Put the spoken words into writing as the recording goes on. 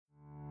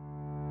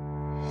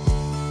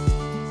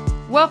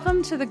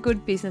Welcome to the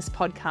Good Business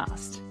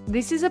Podcast.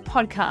 This is a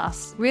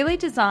podcast really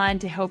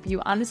designed to help you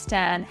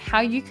understand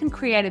how you can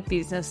create a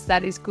business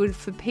that is good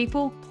for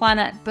people,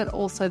 planet, but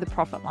also the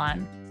profit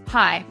line.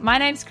 Hi, my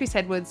name's Chris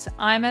Edwards.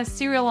 I'm a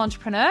serial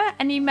entrepreneur,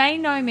 and you may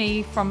know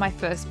me from my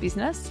first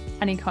business,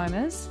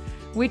 Honeycombers,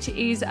 which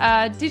is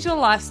a digital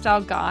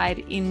lifestyle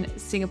guide in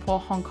Singapore,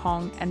 Hong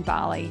Kong, and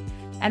Bali.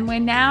 And we're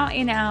now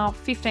in our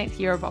 15th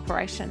year of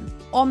operation.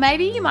 Or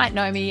maybe you might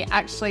know me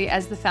actually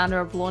as the founder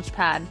of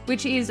Launchpad,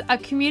 which is a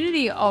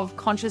community of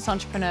conscious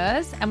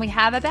entrepreneurs. And we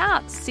have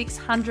about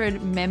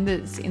 600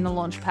 members in the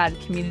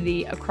Launchpad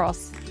community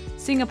across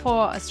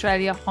Singapore,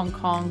 Australia, Hong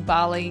Kong,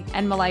 Bali,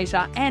 and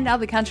Malaysia, and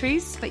other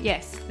countries. But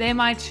yes, they're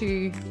my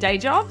two day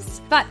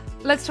jobs. But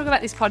let's talk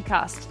about this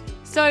podcast.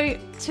 So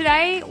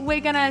today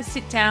we're going to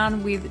sit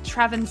down with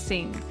Travin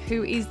Singh,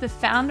 who is the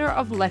founder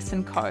of Less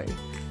 & Co.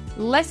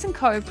 Less &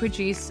 Co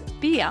produce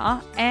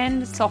beer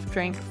and soft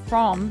drink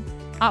from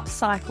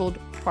upcycled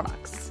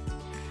products.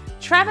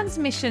 Travin's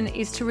mission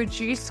is to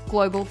reduce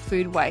global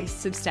food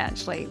waste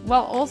substantially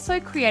while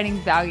also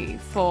creating value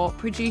for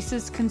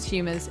producers,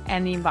 consumers,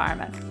 and the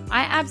environment.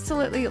 I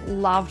absolutely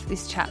loved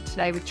this chat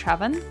today with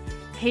Travin.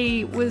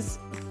 He was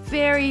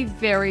very,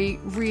 very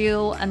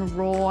real and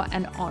raw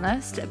and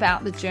honest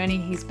about the journey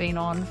he's been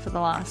on for the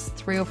last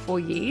 3 or 4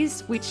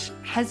 years, which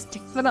has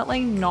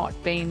definitely not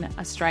been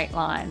a straight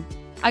line.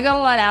 I got a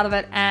lot out of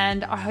it,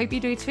 and I hope you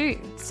do too.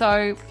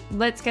 So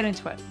let's get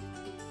into it.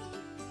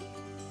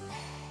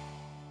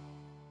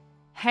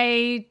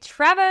 Hey,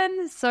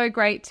 Travin, so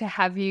great to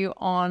have you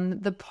on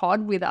the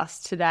pod with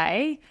us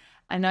today.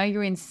 I know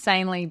you're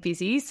insanely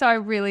busy, so I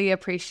really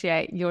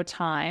appreciate your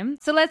time.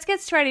 So let's get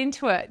straight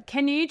into it.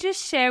 Can you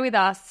just share with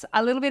us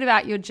a little bit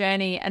about your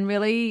journey and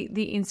really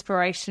the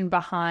inspiration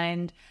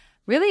behind,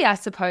 really, I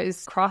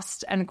suppose,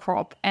 Crust and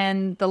Crop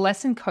and the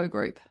Less & Co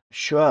group?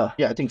 Sure.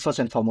 Yeah, I think first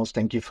and foremost,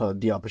 thank you for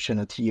the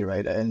opportunity,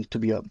 right? And to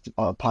be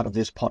a part of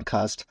this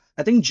podcast.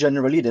 I think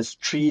generally there's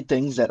 3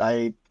 things that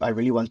I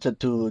really wanted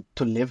to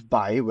live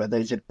by, whether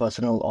is it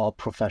personal or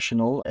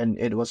professional. And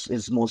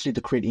it's mostly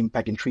to create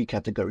impact in 3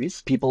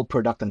 categories: people,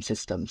 product, and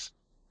systems.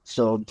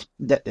 So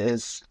that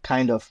is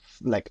kind of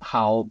like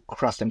how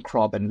Crust and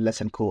Crop and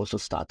Less & Co also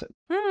started.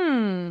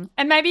 And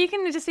maybe you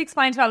can just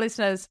explain to our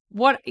listeners,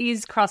 what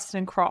is Crust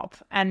and Crop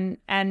and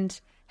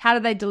how do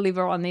they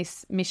deliver on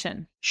this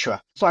mission? Sure.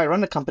 So I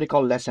run a company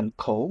called Less &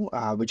 Co,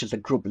 which is a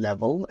group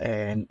level,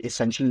 and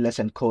essentially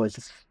Less & Co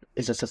is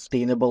a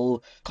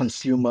sustainable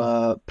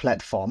consumer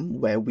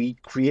platform where we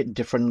create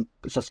different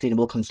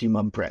sustainable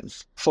consumer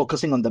brands,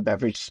 focusing on the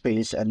beverage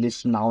space at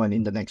least now and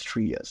in the next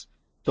 3 years.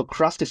 So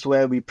Crust is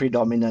where we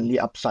predominantly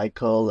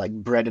upcycle like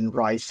bread and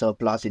rice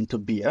surplus into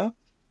beer.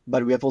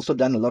 But we have also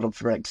done a lot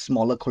of like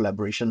smaller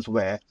collaborations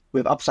where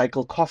we've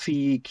upcycled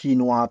coffee,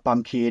 quinoa,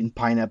 pumpkin,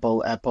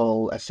 pineapple,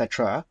 apple,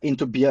 etc.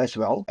 into beer as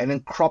well. And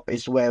then Crop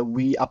is where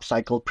we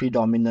upcycle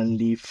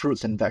predominantly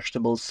fruits and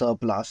vegetables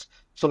surplus.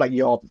 So like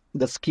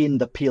the skin,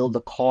 the peel,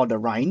 the core, the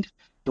rind,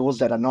 those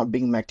that are not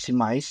being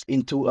maximized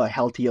into a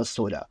healthier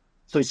soda.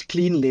 So it's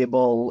clean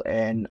label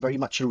and very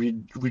much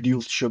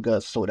reduced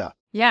sugar soda.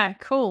 Yeah,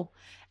 cool.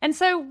 And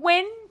so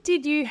when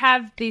did you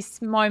have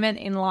this moment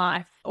in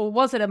life? Or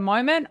was it a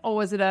moment, or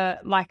was it I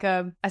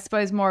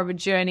suppose more of a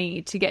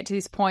journey to get to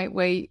this point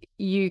where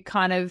you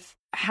kind of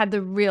had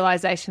the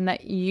realization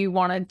that you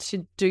wanted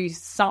to do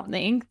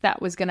something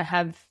that was going to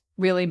have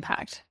real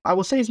impact? I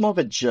would say it's more of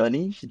a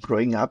journey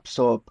growing up.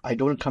 So I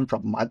don't come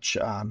from much.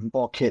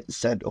 4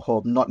 kids at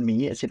home, not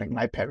me, as in like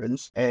my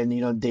parents. And,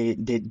 they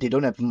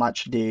don't have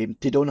much. They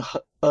don't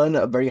earn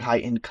a very high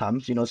income,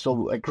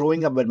 So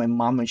growing up with my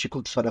mom, when she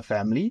cooks for the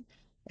family,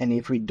 and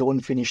if we don't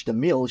finish the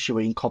meal, she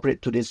will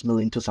incorporate today's meal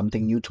into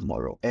something new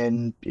tomorrow.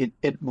 And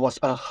it was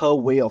her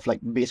way of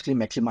like basically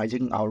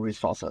maximizing our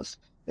resources.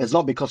 It's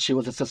not because she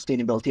was a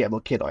sustainability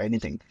advocate or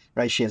anything,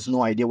 right? She has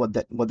no idea what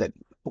that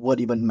word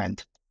even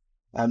meant.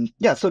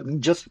 So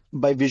just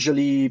by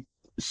visually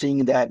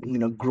seeing that,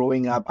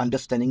 growing up,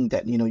 understanding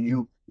that,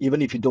 you,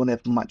 even if you don't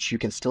have much, you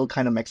can still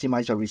kind of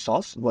maximize your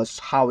resource, was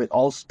how it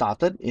all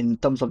started in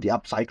terms of the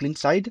upcycling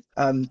side.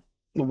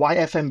 Why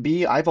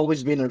F&B? I've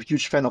always been a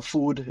huge fan of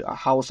food,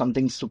 how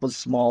something super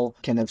small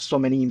can have so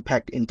many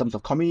impact in terms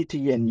of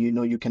community, and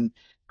you can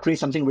create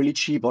something really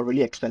cheap or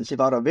really expensive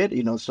out of it,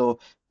 so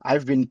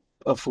I've been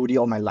a foodie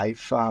all my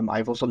life.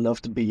 I've also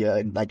loved beer,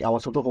 and like I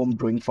was also home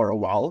brewing for a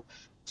while.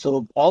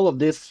 So all of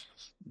this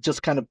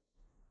just kind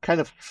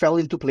of fell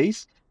into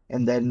place,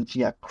 and then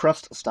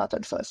Crust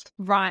started first.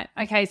 Right.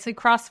 Okay, so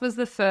Crust was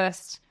the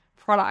first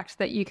product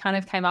that you kind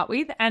of came up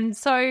with, and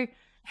so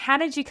how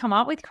did you come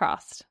up with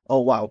Crust?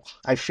 Oh wow,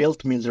 I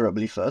failed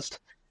miserably first.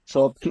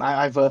 So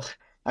I have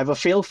a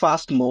fail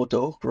fast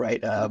motto,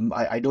 right?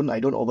 I don't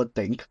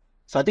overthink.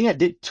 So I think I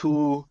did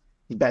 2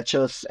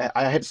 batches.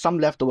 I had some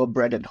leftover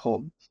bread at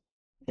home,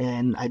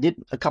 and I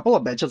did a couple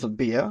of batches of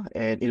beer,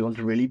 and it was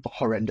really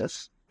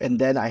horrendous. And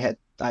then I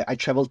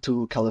traveled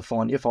to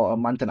California for a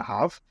month and a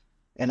half,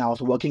 and I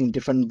was working in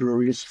different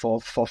breweries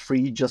for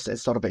free, just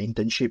as sort of an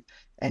internship,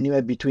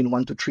 anywhere between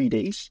 1 to 3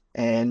 days.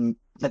 And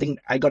I think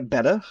I got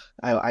better.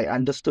 I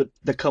understood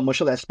the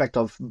commercial aspect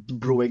of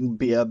brewing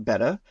beer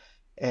better,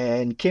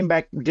 and came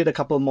back, did a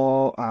couple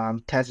more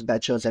test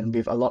batches, and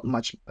with a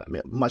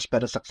much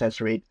better success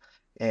rate.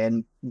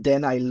 And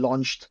then I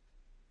launched.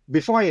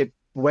 Before I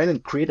went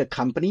and create a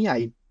company,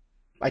 I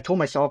told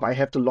myself I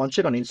have to launch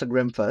it on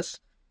Instagram first,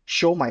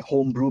 show my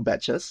home brew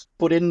batches,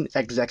 put in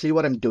exactly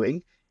what I'm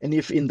doing. And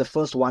if in the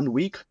first 1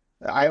 week,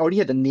 I already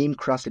had a name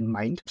crust in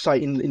mind. So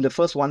in the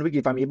first 1 week,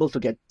 if I'm able to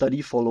get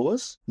 30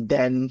 followers,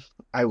 then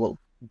I will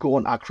go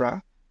on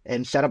Accra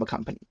and set up a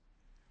company.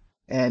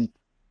 And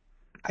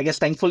I guess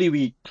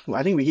thankfully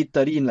I think we hit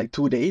 30 in like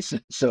 2 days.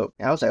 So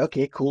I was like,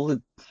 okay, cool.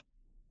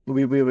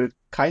 We were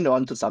kind of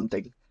onto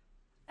something.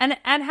 And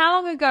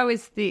how long ago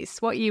is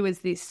this? What year was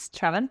this,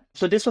 Travin?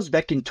 So this was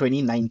back in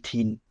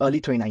 2019,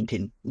 early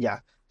 2019.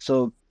 Yeah.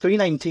 So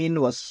 2019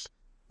 was,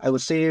 I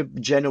would say,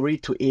 January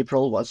to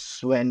April was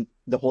when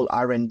the whole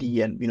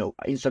R&D and,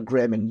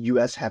 Instagram and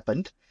US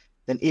happened.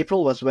 Then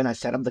April was when I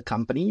set up the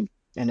company.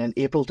 And then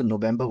April to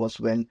November was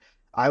when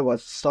I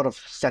was sort of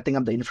setting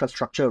up the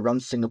infrastructure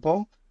around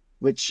Singapore,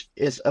 which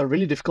is a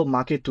really difficult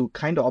market to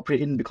kind of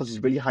operate in because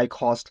it's really high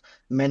cost,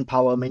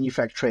 manpower,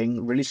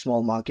 manufacturing, really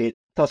small market.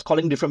 So I was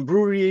calling different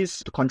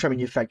breweries to contract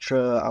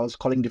manufacture. I was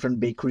calling different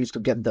bakeries to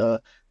get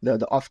the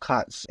off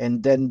cuts,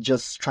 and then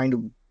just trying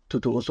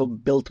to also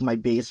build my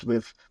base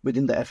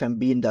within the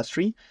F&B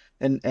industry.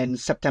 And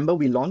September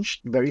we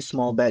launched, very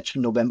small batch.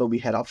 November we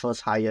had our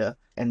first hire,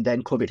 and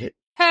then COVID hit.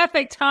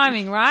 Perfect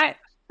timing, right?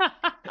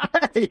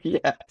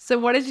 Yeah. So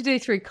what did you do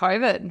through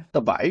COVID?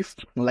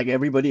 Survived like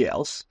everybody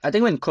else. I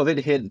think when COVID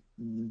hit,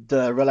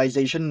 the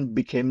realization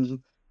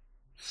became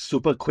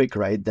super quick,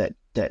 right? That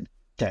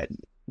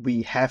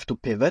we have to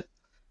pivot,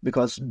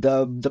 because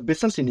the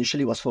business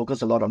initially was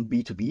focused a lot on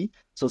B2B,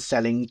 so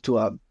selling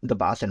to the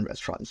bars and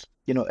restaurants,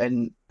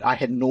 and I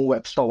had no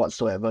web store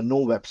whatsoever,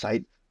 no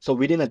website. So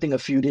within, I think, a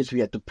few days, we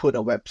had to put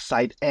a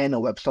website and a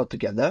web store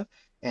together.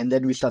 And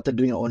then we started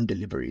doing our own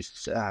deliveries.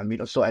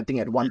 So I think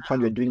at one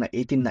point we were doing like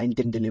 18,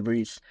 19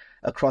 deliveries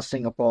across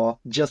Singapore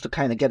just to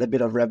kind of get a bit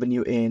of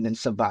revenue in and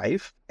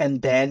survive.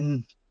 And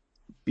then,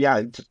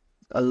 yeah,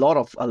 a lot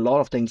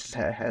of things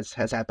has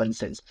happened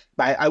since.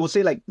 But I would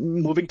say like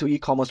moving to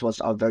e-commerce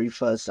was our very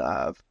first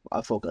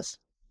focus.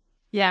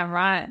 Yeah,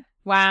 right.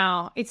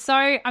 Wow. I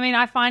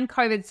find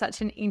COVID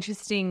such an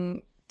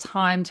interesting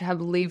time to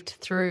have lived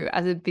through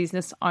as a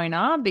business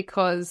owner,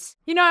 because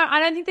I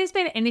don't think there's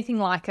been anything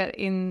like it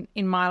in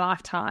my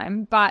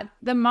lifetime, but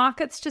the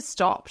markets just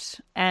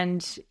stopped.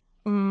 And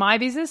my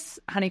business,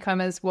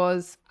 Honeycombers,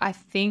 was, I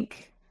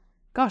think,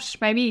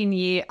 maybe in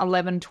year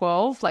 11,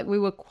 12, like we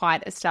were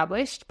quite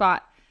established,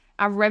 but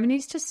our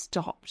revenues just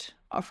stopped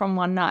from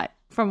one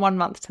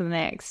month to the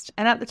next.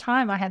 And at the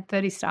time I had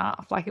 30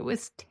 staff. Like, it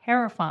was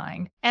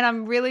terrifying. And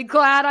I'm really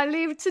glad I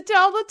lived to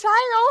tell the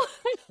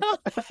tale.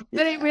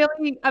 But it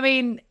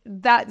really,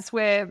 that's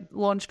where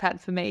Launchpad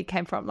for me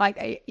came from. Like,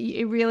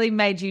 it really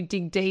made you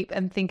dig deep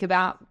and think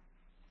about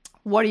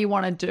what do you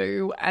want to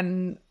do,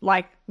 and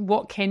like,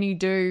 what can you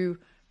do,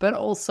 but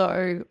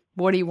also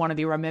what do you want to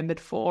be remembered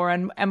for,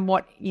 and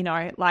what,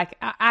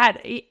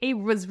 it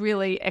was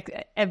really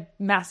a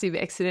massive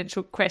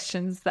existential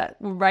questions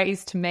that were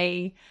raised to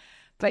me.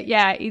 But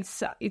yeah,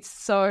 it's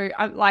so,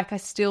 I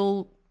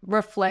still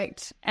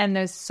reflect, and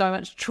there's so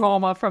much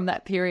trauma from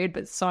that period,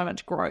 but so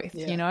much growth,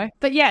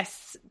 But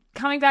yes,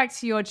 coming back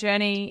to your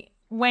journey,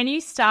 when you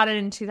started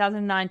in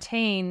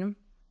 2019,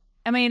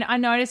 I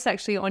noticed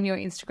actually on your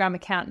Instagram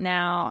account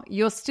now,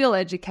 you're still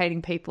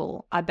educating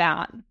people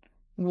about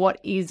what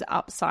is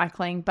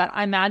upcycling. But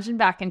I imagine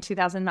back in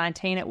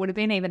 2019, it would have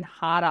been even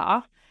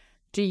harder.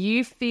 Do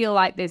you feel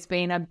like there's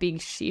been a big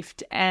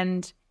shift?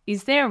 And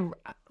is there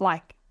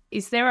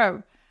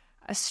a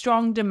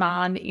strong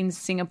demand in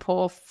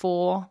Singapore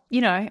for,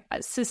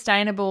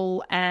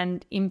 sustainable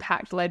and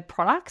impact-led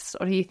products?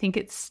 Or do you think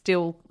it's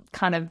still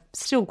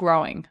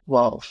growing?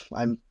 Well,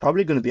 I'm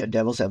probably going to be a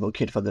devil's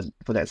advocate for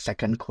that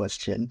second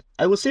question.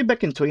 I would say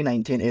back in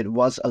 2019, it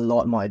was a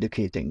lot more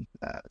educating.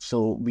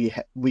 So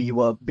we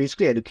were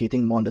basically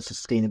educating more on the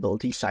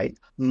sustainability side,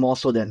 more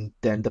so than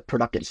the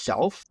product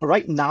itself.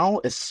 Right now,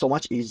 it's so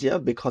much easier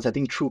because I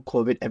think through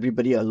COVID,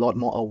 everybody a lot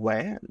more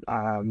aware,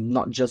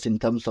 not just in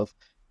terms of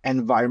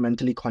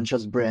environmentally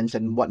conscious brands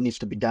and what needs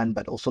to be done,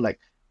 but also like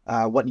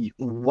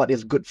what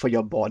is good for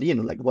your body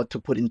and like what to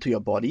put into your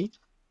body.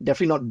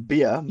 Definitely not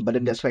beer, but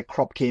then that's where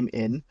crop came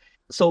in.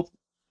 So,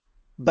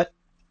 but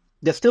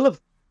there's still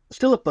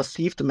a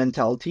perceived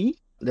mentality.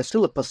 There's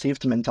still a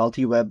perceived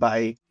mentality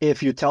whereby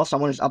if you tell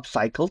someone it's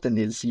upcycled and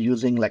is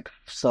using like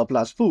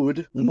surplus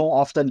food, more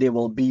often they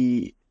will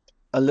be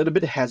a little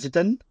bit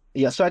hesitant.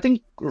 Yeah, so I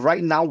think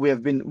right now we're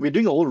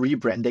doing a whole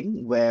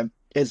rebranding where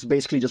it's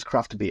basically just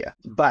craft beer.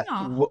 But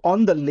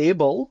on the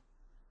label,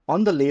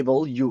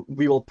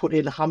 we will put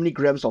in how many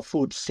grams of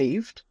food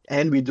saved,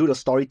 and we do the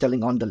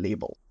storytelling on the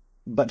label.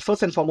 But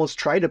first and foremost,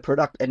 try the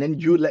product, and then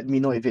you let me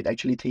know if it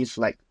actually tastes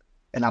like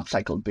an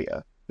upcycled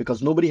beer.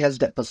 because nobody has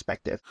that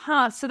perspective.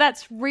 So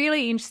that's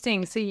really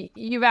interesting. So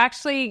you're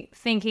actually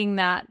thinking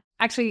that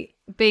actually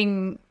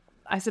being,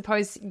 I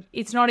suppose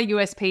it's not a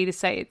USP to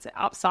say it's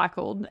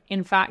upcycled.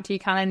 In fact, you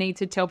kind of need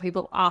to tell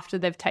people after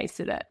they've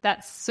tasted it.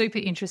 That's super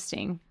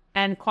interesting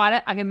and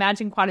I can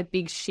imagine quite a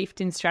big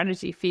shift in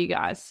strategy for you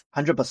guys.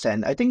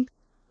 100%. I think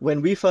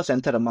when we first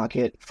entered the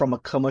market, from a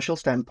commercial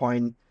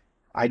standpoint,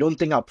 I don't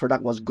think our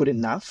product was good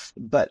enough,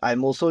 but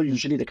I'm also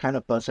usually the kind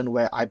of person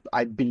where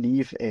I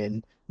believe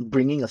in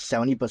bringing a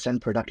 70%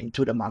 product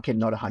into the market,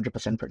 not a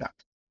 100%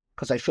 product.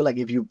 Because I feel like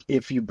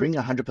if you bring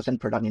a 100%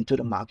 product into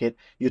the market,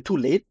 you're too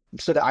late.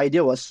 So the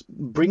idea was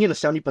bring in a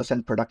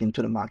 70% product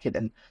into the market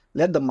and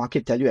let the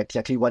market tell you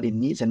exactly what it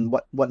needs and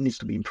what needs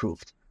to be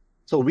improved.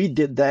 So we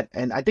did that,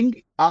 and I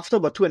think after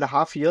about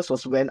 2.5 years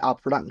was when our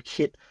product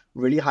hit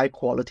really high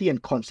quality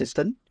and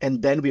consistent,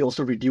 and then we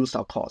also reduced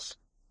our costs.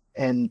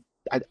 And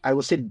I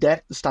would say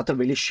that started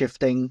really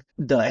shifting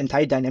the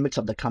entire dynamics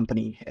of the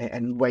company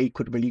and where it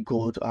could really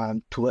go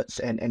towards.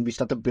 And we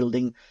started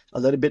building a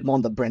little bit more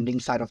on the branding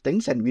side of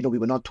things. And we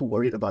were not too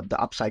worried about the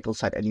upcycle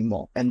side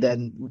anymore. And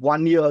then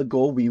 1 year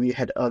ago, we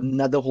had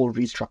another whole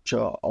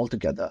restructure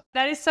altogether.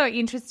 That is so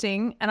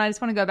interesting. And I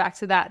just want to go back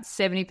to that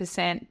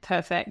 70%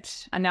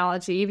 perfect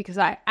analogy, because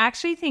I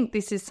actually think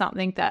this is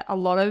something that a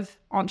lot of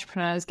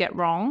entrepreneurs get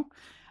wrong.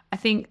 I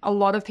think a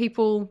lot of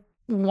people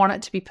want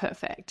it to be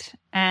perfect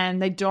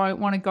and they don't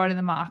want to go to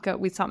the market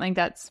with something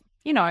that's,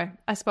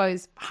 I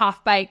suppose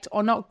half-baked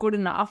or not good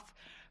enough.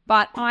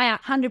 But I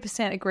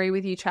 100% agree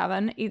with you,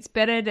 Travin. It's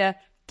better to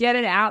get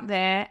it out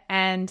there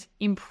and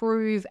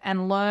improve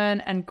and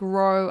learn and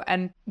grow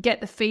and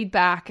get the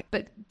feedback,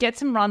 but get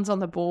some runs on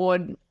the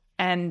board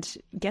and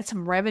get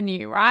some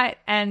revenue, right?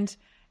 And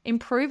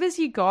improve as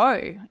you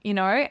go,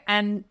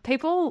 and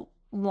people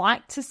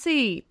like to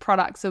see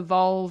products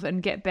evolve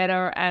and get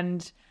better,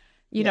 and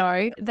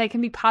they can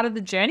be part of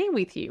the journey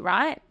with you,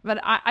 right? But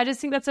I just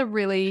think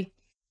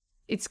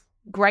it's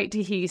great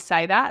to hear you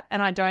say that.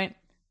 And I reckon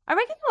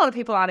a lot of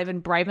people aren't even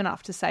brave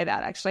enough to say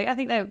that, actually. I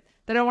think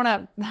they don't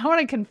want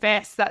to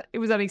confess that it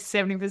was only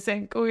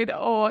 70% good,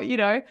 or,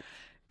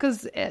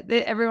 because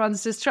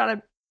everyone's just trying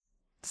to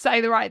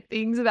say the right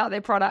things about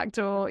their product,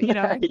 or,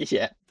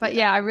 Yeah. But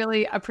yeah, I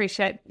really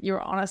appreciate you're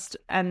honest.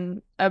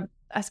 And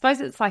I suppose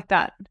it's like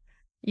that,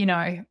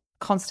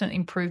 constant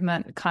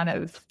improvement kind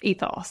of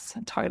ethos.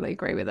 I totally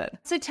agree with it.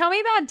 So tell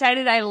me about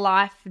day-to-day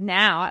life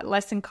now at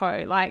Less &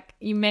 Co. Like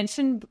you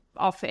mentioned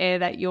off air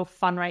that you're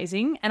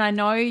fundraising, and I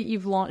know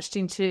you've launched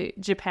into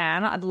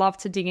Japan. I'd love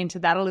to dig into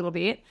that a little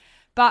bit.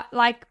 But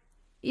like,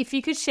 if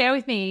you could share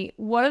with me,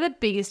 what are the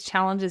biggest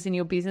challenges in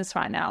your business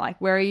right now? Like,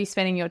 where are you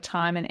spending your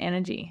time and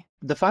energy?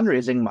 The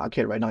fundraising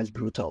market right now is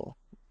brutal.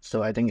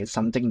 So I think it's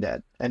something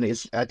that, and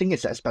I think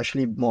it's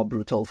especially more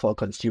brutal for a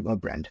consumer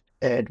brand,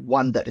 and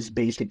one that is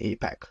based in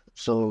APAC.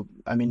 So,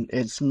 I mean,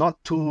 it's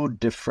not too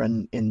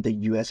different in the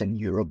US and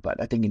Europe,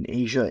 but I think in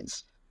Asia,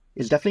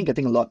 it's definitely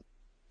getting a lot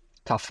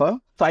tougher.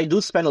 So I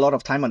do spend a lot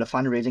of time on the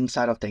fundraising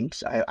side of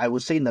things. I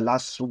would say in the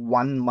last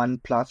 1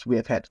 month plus, we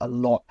have had a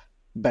lot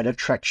better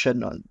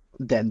traction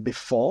than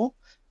before.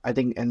 I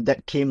think, and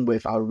that came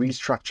with our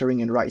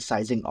restructuring and right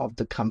sizing of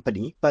the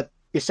company. But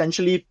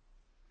essentially,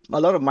 a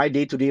lot of my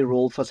day-to-day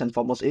role, first and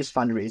foremost, is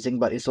fundraising,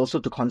 but it's also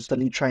to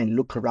constantly try and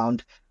look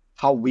around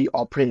how we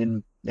operate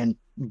and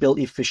build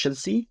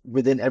efficiency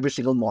within every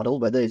single model,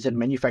 whether it's in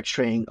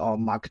manufacturing or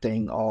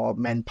marketing or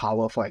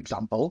manpower, for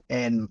example.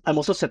 And I'm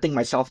also setting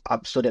myself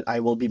up so that I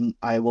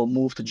will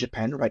move to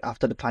Japan right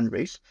after the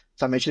fundraise.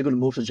 So I'm actually going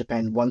to move to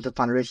Japan once the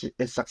fundraise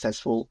is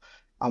successful.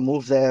 I'll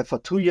move there for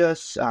 2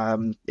 years,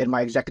 and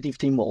my executive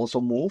team will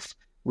also move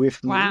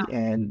with me. Wow.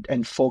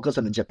 and focus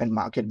on the Japan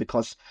market,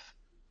 because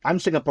I'm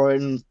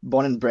Singaporean,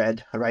 born and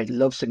bred, right?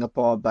 Love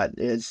Singapore, but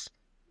it's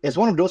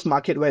one of those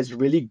markets where it's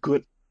really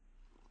good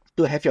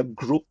to have your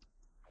group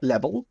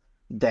level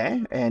there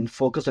and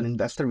focus on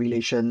investor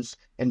relations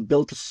and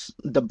build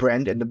the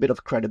brand and a bit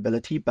of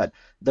credibility. But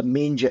the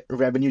main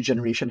revenue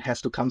generation has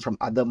to come from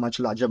other much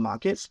larger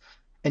markets.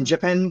 And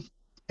Japan,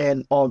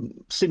 or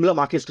similar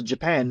markets to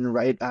Japan,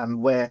 right?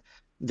 Where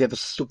they have a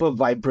super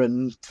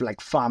vibrant like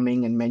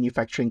farming and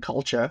manufacturing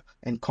culture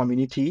and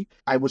community.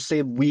 I would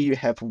say we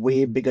have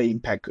way bigger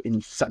impact in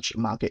such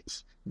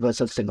markets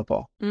versus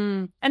Singapore.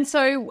 And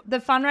so the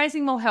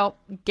fundraising will help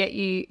get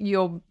you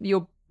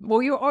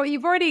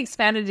you've already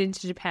expanded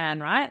into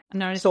Japan, right?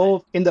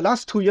 So in the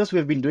last 2 years,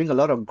 we've been doing a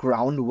lot of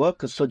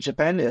groundwork. So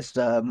Japan is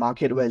the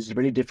market where it's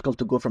really difficult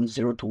to go from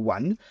 0 to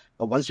 1.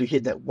 But once you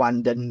hit that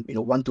 1, then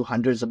 1 to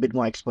 100 is a bit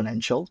more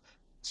exponential.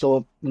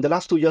 So in the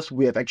last 2 years,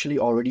 we have actually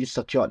already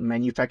secured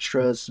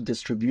manufacturers,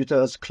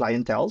 distributors,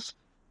 clienteles,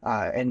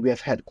 and we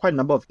have had quite a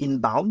number of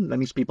inbound. That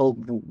means people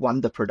who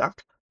want the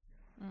product.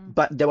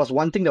 But there was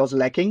one thing that was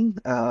lacking,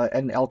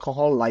 an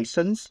alcohol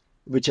license,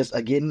 which is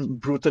again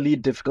brutally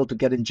difficult to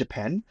get in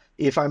Japan.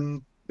 If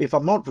I'm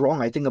not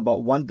wrong, I think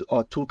about 1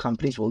 or 2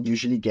 companies will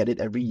usually get it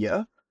every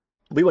year.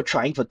 We were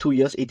trying for 2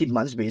 years, 18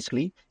 months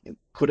basically,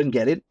 couldn't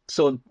get it.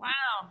 So Wow.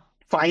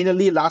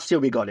 finally, last year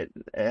we got it.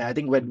 I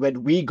think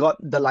when we got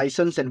the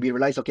license and we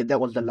realized, okay, that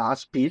was the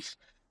last piece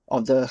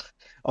of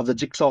the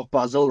jigsaw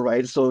puzzle,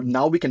 right? So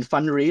now we can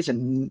fundraise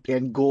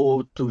and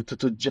go to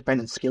Japan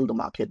and scale the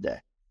market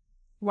there.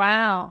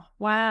 Wow.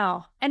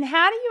 Wow. And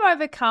how do you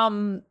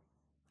overcome,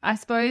 I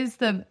suppose,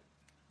 the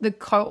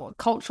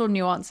cultural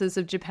nuances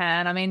of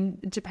Japan? I mean,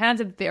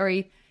 Japan's a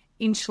very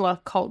insular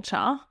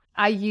culture.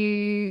 Are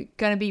you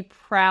going to be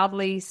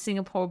proudly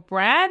Singapore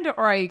brand, or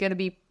are you going to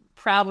be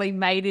proudly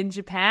made in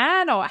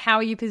Japan, or how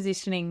are you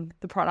positioning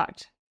the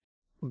product?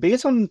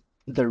 Based on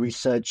the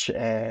research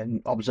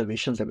and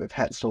observations that we've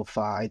had so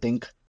far, I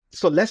think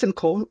so. Less &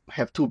 Co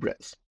have two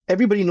brands.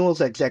 Everybody knows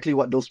exactly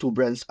what those two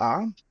brands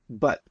are,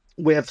 but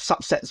we have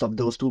subsets of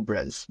those two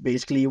brands.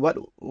 Basically, what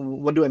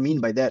do I mean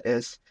by that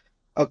is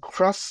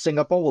across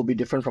Singapore will be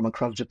different from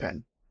across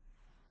Japan,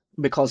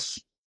 because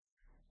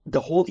the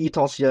whole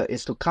ethos here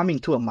is to come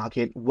into a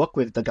market, work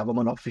with the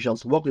government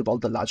officials, work with all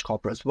the large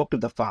corporates, work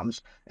with the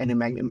farms and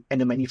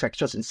the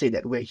manufacturers, and say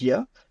that we're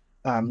here,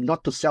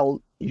 not to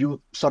sell you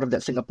sort of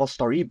that Singapore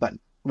story, but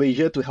we're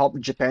here to help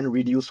Japan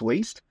reduce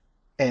waste,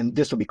 and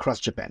this will be cross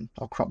Japan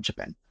or crop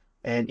Japan.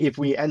 And if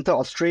we enter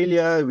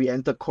Australia, we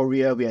enter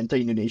Korea, we enter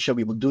Indonesia,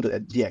 we will do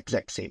the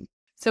exact same.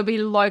 So be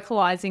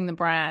localizing the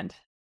brand.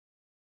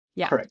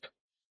 Yeah. Correct.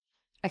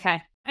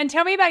 Okay. And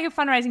tell me about your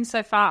fundraising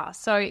so far.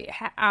 So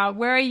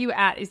where are you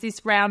at? Is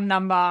this round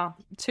number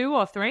 2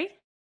 or 3?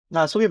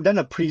 So we've done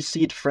a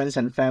pre-seed friends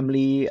and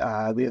family.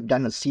 We have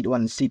done a seed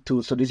 1 and seed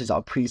 2. So this is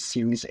our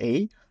pre-series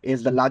A.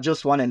 It's the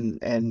largest one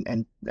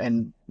and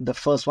the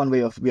first one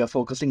we are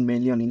focusing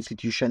mainly on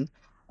institution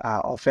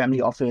or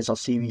family office or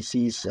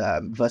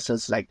CVCs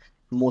versus like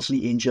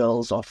mostly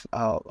angels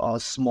or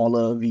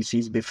smaller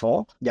VCs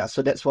before. Yeah,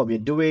 so that's what we're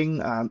doing.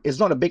 It's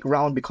not a big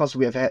round because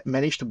we have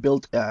managed to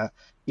build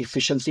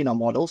efficiency in our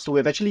model. So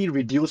we've actually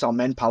reduced our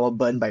manpower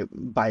burn by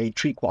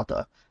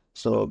 3/4.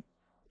 So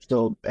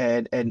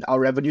and our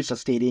revenue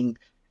sustaining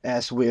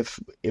as with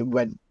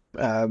when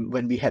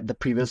we had the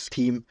previous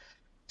team.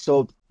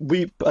 So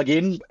we,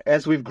 again,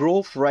 as with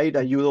growth, right,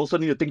 you also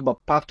need to think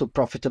about path to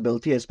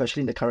profitability,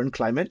 especially in the current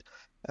climate.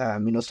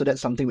 So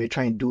that's something we're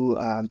trying to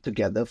do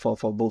together for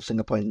both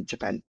Singapore and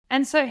Japan.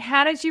 And so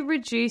how did you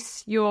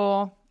reduce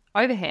your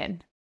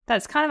overhead?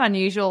 That's kind of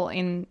unusual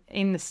in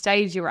the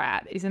stage you're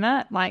at, isn't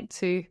it?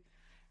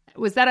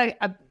 Was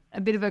that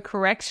a bit of a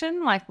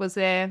correction? Like, was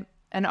there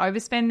an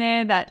overspend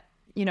there that,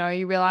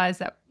 you realize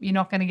that you're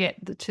not going to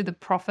get to the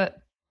profit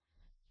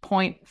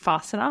point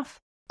fast enough?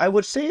 I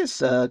would say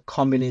it's a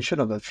combination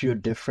of a few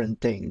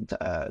different things.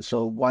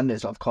 So one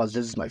is, of course,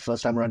 this is my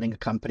first time running a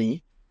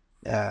company.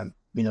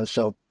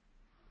 So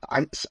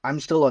I'm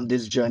still on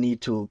this journey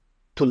to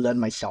learn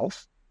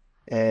myself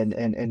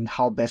and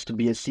how best to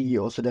be a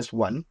CEO. So that's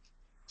one.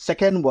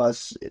 Second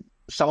was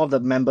some of the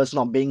members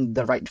not being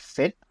the right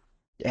fit.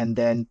 And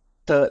then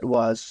third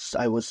was,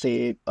 I would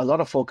say, a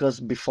lot of focus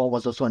before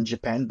was also on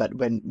Japan, but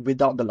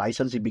without the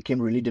license, it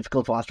became really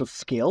difficult for us to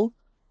scale.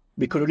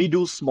 We could only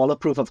do smaller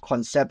proof of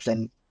concepts,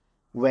 and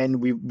when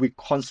we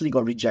constantly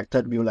got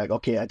rejected, we were like,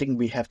 okay, I think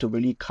we have to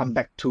really come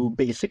back to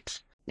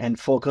basics and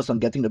focus on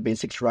getting the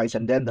basics right,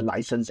 and then the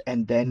license,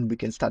 and then we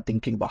can start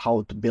thinking about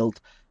how to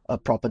build a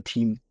proper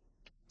team.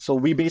 So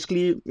we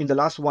basically, in the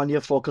last 1 year,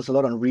 focus a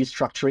lot on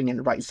restructuring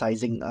and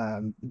right-sizing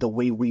the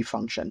way we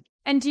function.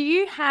 And do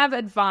you have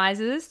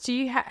advisors?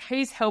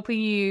 Who's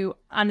helping you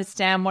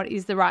understand what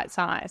is the right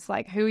size?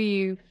 Like, have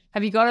you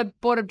got a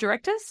board of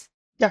directors?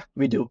 Yeah,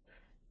 we do.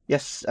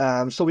 Yes.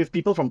 So we have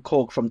people from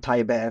Coke, from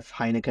Thai Bev,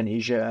 Heineken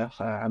Asia,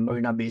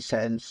 Marina Bay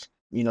Sands.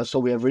 So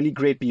we have really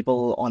great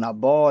people on our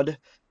board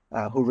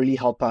who really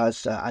help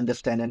us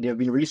understand, and they've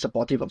been really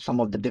supportive of some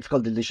of the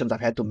difficult decisions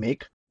I've had to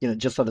make,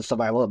 just for the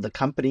survival of the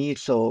company.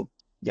 So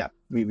yeah,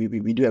 we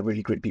do have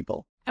really great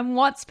people. And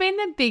what's been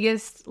the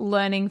biggest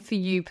learning for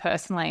you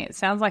personally? It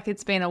sounds like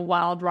it's been a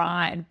wild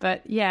ride,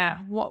 but yeah,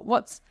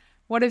 what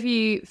have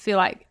you feel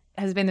like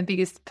has been the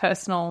biggest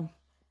personal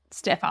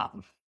step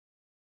up?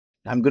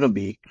 I'm gonna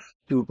be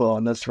super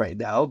honest right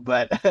now,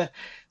 but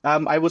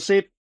I would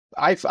say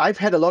I've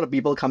had a lot of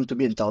people come to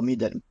me and tell me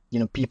that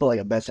people are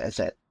your best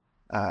asset.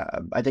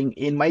 I think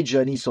in my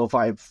journey so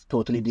far, I've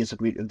totally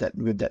disagreed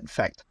with that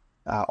fact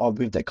or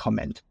with that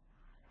comment.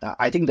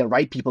 I think the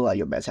right people are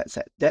your best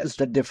asset. That's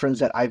the difference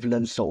that I've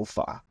learned so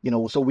far.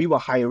 So we were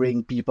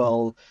hiring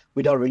people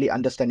without really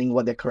understanding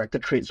what their character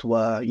traits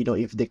were,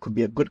 if they could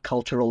be a good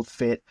cultural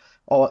fit,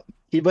 or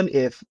even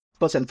if,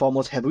 first and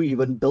foremost, have we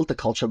even built a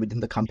culture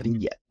within the company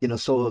yet?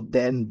 So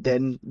then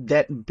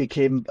that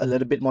became a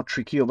little bit more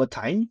tricky over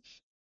time.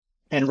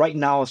 And right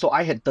now, so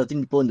I had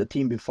 13 people in the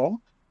team before.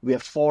 We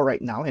have 4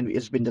 right now, and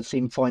it's been the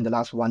same 4 in the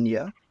last 1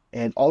 year.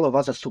 And all of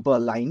us are super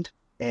aligned,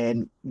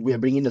 and we're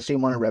bringing the same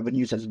amount of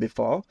revenues as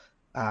before,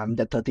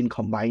 that 13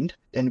 combined.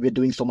 And we're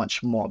doing so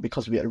much more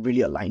because we are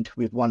really aligned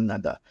with one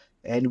another.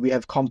 And we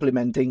have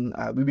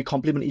we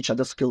complement each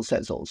other's skill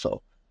sets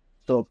also.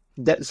 So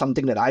that's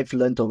something that I've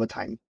learned over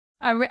time.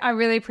 I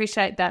really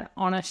appreciate that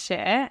honest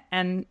share,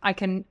 and I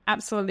can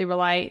absolutely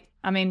relate.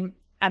 I mean,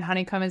 at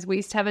Honeycombers, we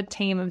used to have a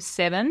team of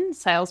 7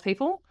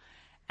 salespeople,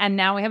 and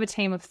now we have a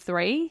team of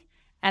 3,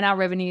 and our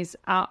revenues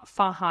are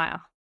far higher,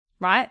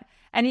 right?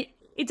 And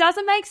it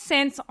doesn't make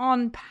sense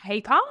on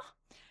paper,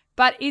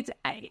 but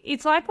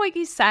it's like what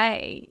you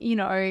say, you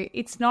know,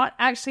 it's not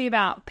actually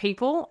about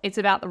people, it's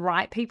about the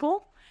right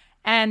people.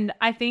 And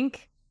I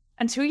think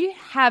until you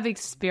have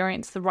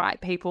experienced the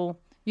right people,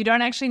 you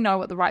don't actually know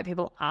what the right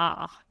people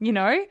are, you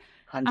know?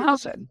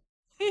 100%.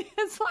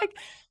 It's like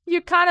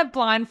you're kind of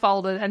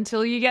blindfolded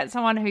until you get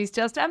someone who's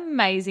just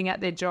amazing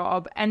at their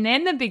job. And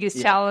then the biggest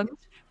challenge,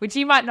 which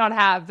you might not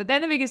have, but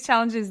then the biggest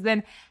challenge is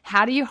then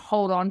how do you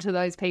hold on to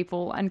those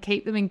people and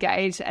keep them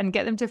engaged and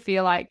get them to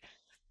feel like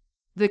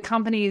the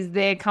company is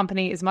their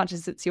company as much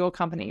as it's your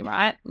company,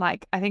 right?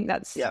 Like, I think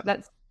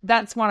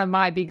that's one of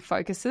my big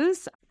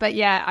focuses. But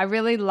yeah, I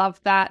really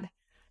love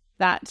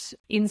that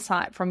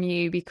insight from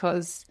you,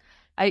 because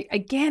I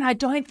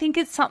don't think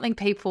it's something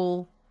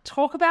people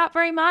talk about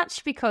very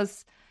much,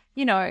 because,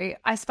 you know,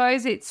 I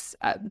suppose it's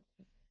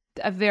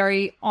a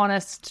very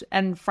honest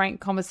and frank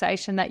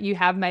conversation that you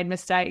have made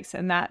mistakes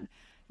and that,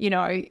 you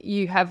know,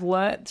 you have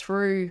learnt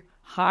through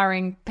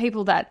hiring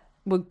people that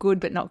were good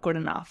but not good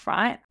enough,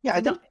 right? Yeah,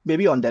 I think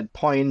maybe on that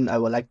point, I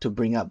would like to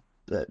bring up,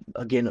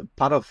 again,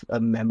 part of a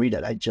memory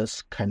that I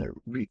just kind of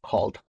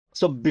recalled.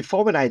 So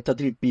before, when I had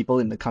 30 people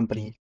in the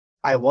company,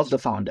 I was the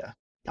founder.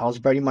 I was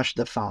very much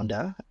the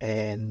founder,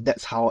 and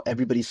that's how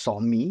everybody saw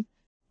me.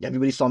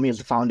 Everybody saw me as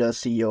the founder,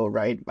 CEO,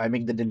 right? I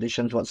make the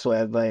decisions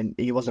whatsoever, and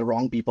it was the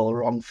wrong people,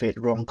 wrong fit,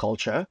 wrong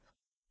culture.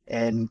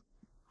 And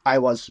I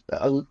was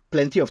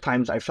plenty of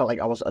times I felt like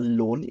I was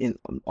alone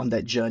on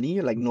that journey.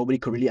 Like nobody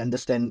could really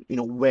understand, you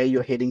know, where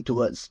you're heading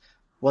towards,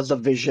 what's the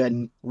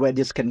vision, where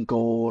this can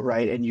go,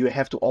 right? And you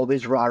have to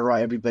always rah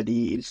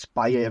everybody,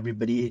 inspire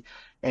everybody.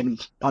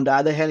 And on the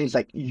other hand, it's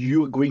like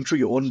you're going through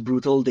your own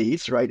brutal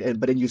days, right?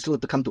 But then you still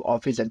have to come to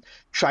office and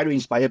try to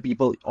inspire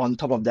people on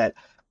top of that.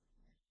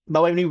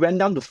 But when we went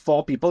down to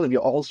 4 people and we're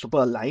all super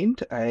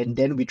aligned, and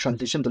then we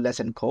transitioned to Less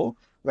 & Co.,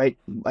 right?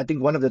 I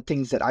think one of the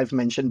things that I've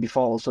mentioned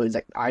before also is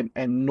that I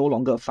am no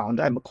longer a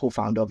founder. I'm a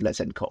co-founder of Less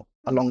 & Co.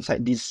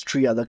 alongside these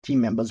 3 other team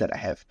members that I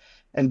have.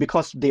 And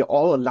because they're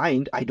all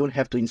aligned, I don't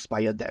have to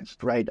inspire them,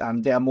 right?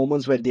 There are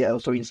moments where they're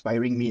also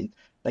inspiring me,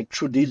 like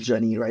through this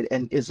journey, right?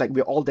 And it's like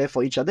we're all there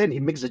for each other, and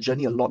it makes the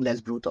journey a lot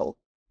less brutal.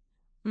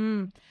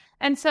 And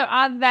so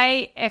are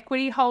they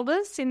equity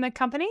holders in the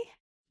company?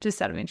 Just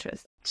out of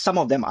interest. Some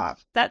of them are.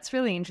 That's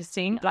really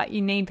interesting. Like,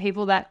 you need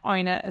people that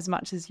own it as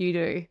much as you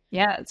do.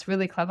 Yeah, it's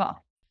really clever.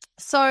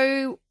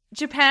 So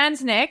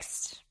Japan's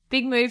next.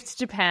 Big move to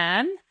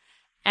Japan.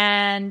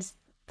 And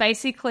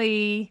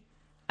basically,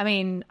 I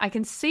mean, I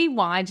can see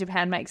why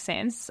Japan makes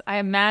sense. I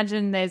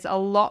imagine there's a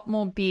lot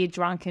more beer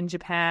drunk in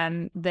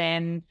Japan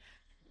than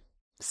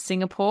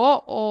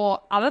Singapore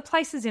or other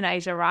places in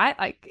Asia, right?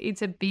 Like,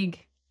 it's a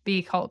big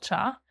beer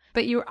culture.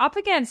 But you're up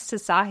against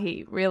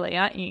Asahi, really,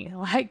 aren't you?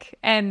 Like,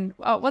 and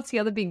what's the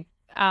other big?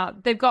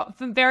 They've got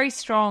very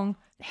strong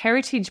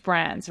heritage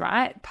brands,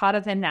 right? Part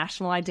of their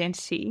national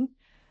identity.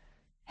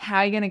 How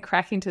are you going to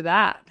crack into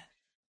that?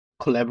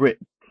 Collaborate.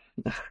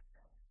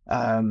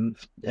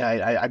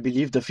 I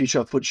believe the future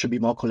of food should be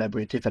more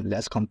collaborative and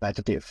less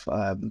competitive.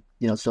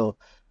 So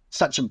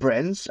such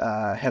brands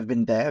have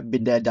been there,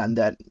 done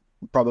that,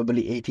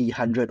 probably 80,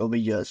 100 over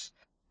years.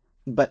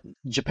 But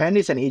Japan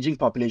is an aging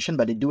population,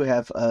 but they do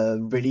have a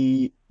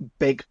really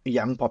big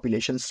young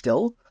population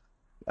still,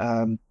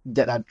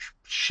 that are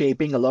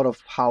shaping a lot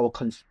of how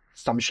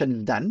consumption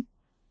is done.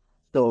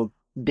 So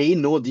they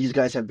know these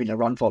guys have been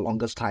around for the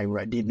longest time,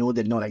 right? They know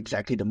they're not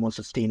exactly the most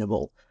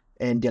sustainable,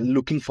 and they're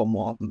looking for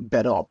more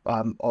better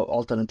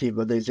alternative,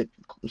 whether is it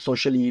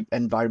socially,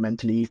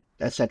 environmentally,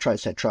 etc.,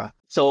 etc.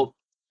 So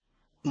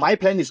my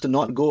plan is to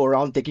not go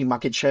around taking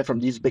market share from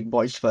these big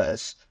boys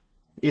first.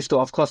 Is to,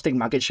 of course, take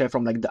market share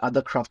from like the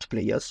other craft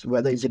players,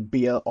 whether is it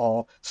beer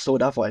or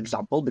soda, for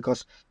example,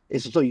 because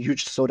it's also a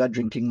huge soda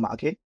drinking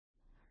market.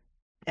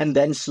 And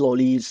then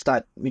slowly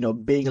start,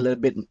 being a little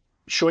bit,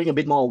 showing a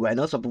bit more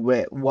awareness of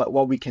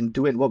what we can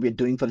do and what we're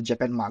doing for the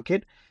Japan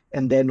market,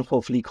 and then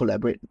hopefully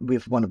collaborate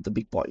with one of the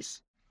big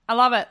boys. I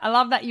love it. I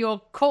love that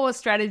your core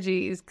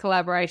strategy is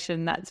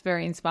collaboration. That's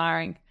very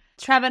inspiring.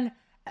 Travin,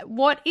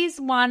 what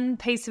is one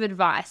piece of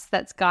advice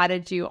that's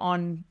guided you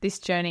on this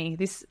journey,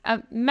 this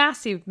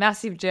massive,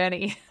 massive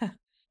journey?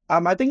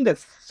 I think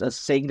that's a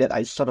saying that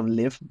I sort of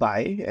live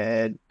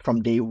by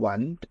from day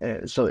one.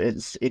 So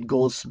it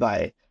goes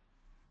by,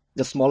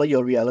 the smaller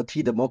your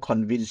reality, the more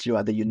convinced you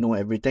are that you know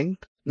everything.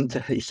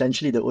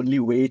 Essentially, the only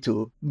way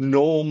to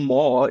know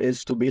more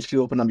is to basically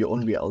open up your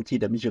own reality.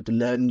 That means you have to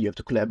learn, you have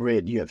to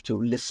collaborate, you have to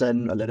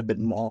listen a little bit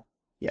more.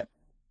 Yeah.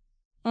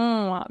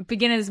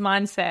 Beginner's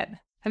mindset.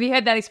 Have you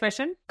heard that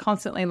expression?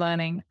 Constantly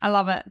learning. I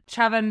love it.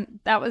 Travin,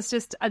 that was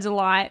just a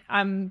delight.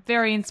 I'm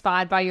very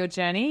inspired by your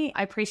journey.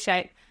 I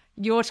appreciate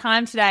your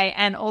time today,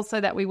 and also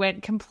that we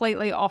went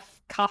completely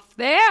off cuff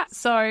there.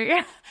 So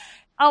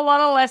a lot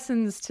of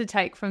lessons to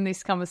take from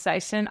this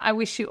conversation. I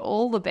wish you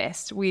all the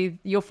best with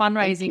your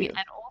fundraising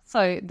and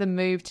also the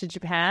move to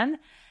Japan.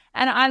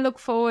 And I look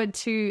forward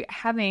to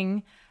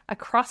having a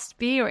crust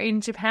beer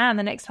in Japan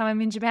the next time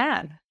I'm in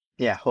Japan.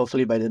 Yeah,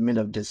 hopefully by the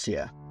middle of this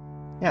year.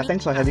 Yeah,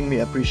 thanks for having me.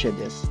 I appreciate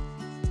this.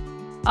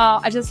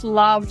 I just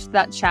loved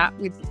that chat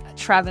with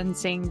Travin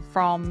Singh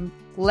from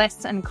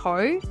Less &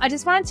 Co. I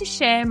just wanted to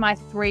share my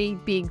 3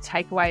 big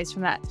takeaways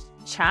from that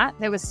chat.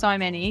 There were so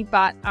many,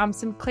 but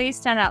some clear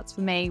standouts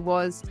for me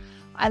was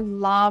I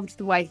loved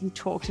the way he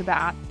talked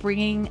about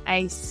bringing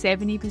a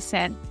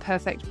 70%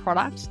 perfect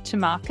product to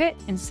market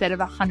instead of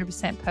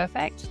 100%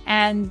 perfect,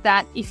 and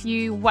that if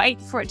you wait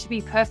for it to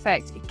be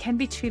perfect, it can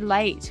be too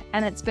late,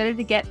 and it's better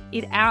to get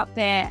it out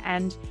there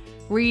and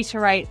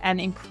reiterate and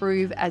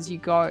improve as you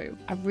go.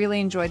 I really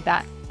enjoyed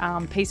that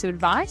piece of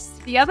advice.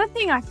 The other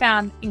thing I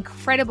found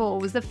incredible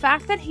was the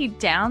fact that he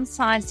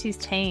downsized his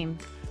team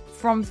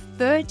from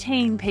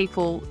 13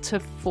 people to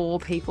 4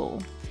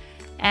 people.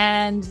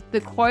 And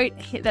the quote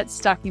that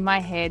stuck in my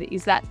head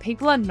is that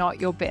people are not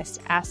your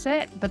best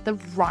asset, but the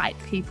right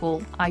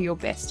people are your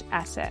best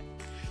asset.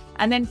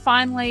 And then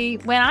finally,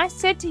 when I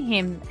said to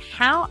him,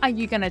 how are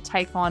you going to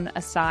take on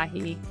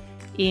Asahi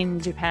in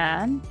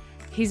Japan?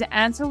 His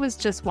answer was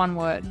just one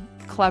word: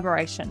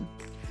 collaboration.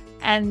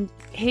 And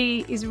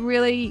he is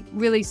really,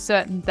 really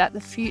certain that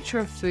the future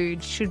of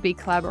food should be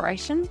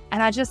collaboration.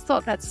 And I just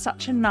thought that's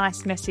such a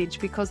nice message,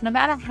 because no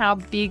matter how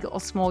big or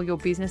small your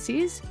business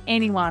is,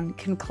 anyone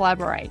can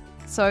collaborate.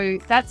 So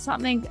that's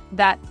something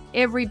that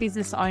every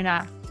business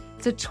owner,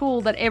 it's a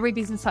tool that every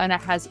business owner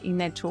has in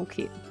their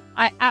toolkit.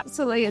 I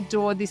absolutely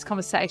adored this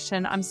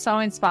conversation. I'm so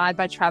inspired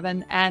by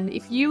Travin. And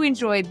if you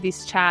enjoyed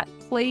this chat,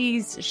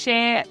 please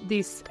share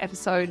this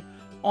episode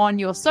on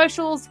your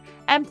socials,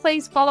 and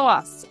please follow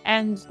us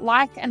and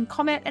like and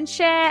comment and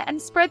share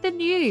and spread the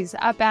news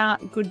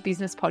about Good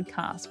Business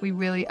Podcast. We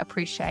really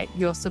appreciate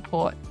your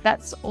support.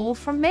 That's all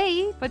from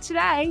me for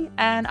today,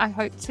 and I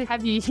hope to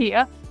have you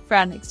here for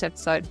our next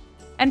episode.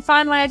 And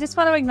finally, I just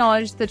want to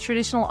acknowledge the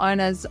traditional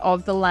owners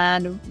of the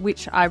land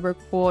which I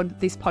record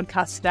this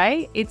podcast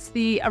today. It's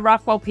the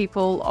Arakwal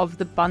people of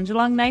the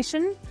Bundjalung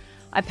Nation.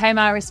 I pay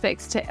my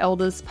respects to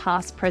elders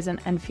past, present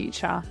and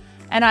future.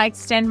 And I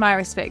extend my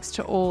respects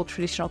to all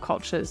traditional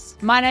cultures.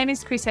 My name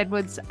is Chris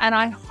Edwards, and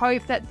I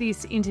hope that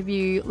this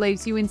interview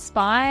leaves you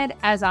inspired,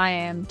 as I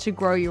am, to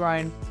grow your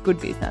own good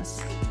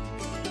business.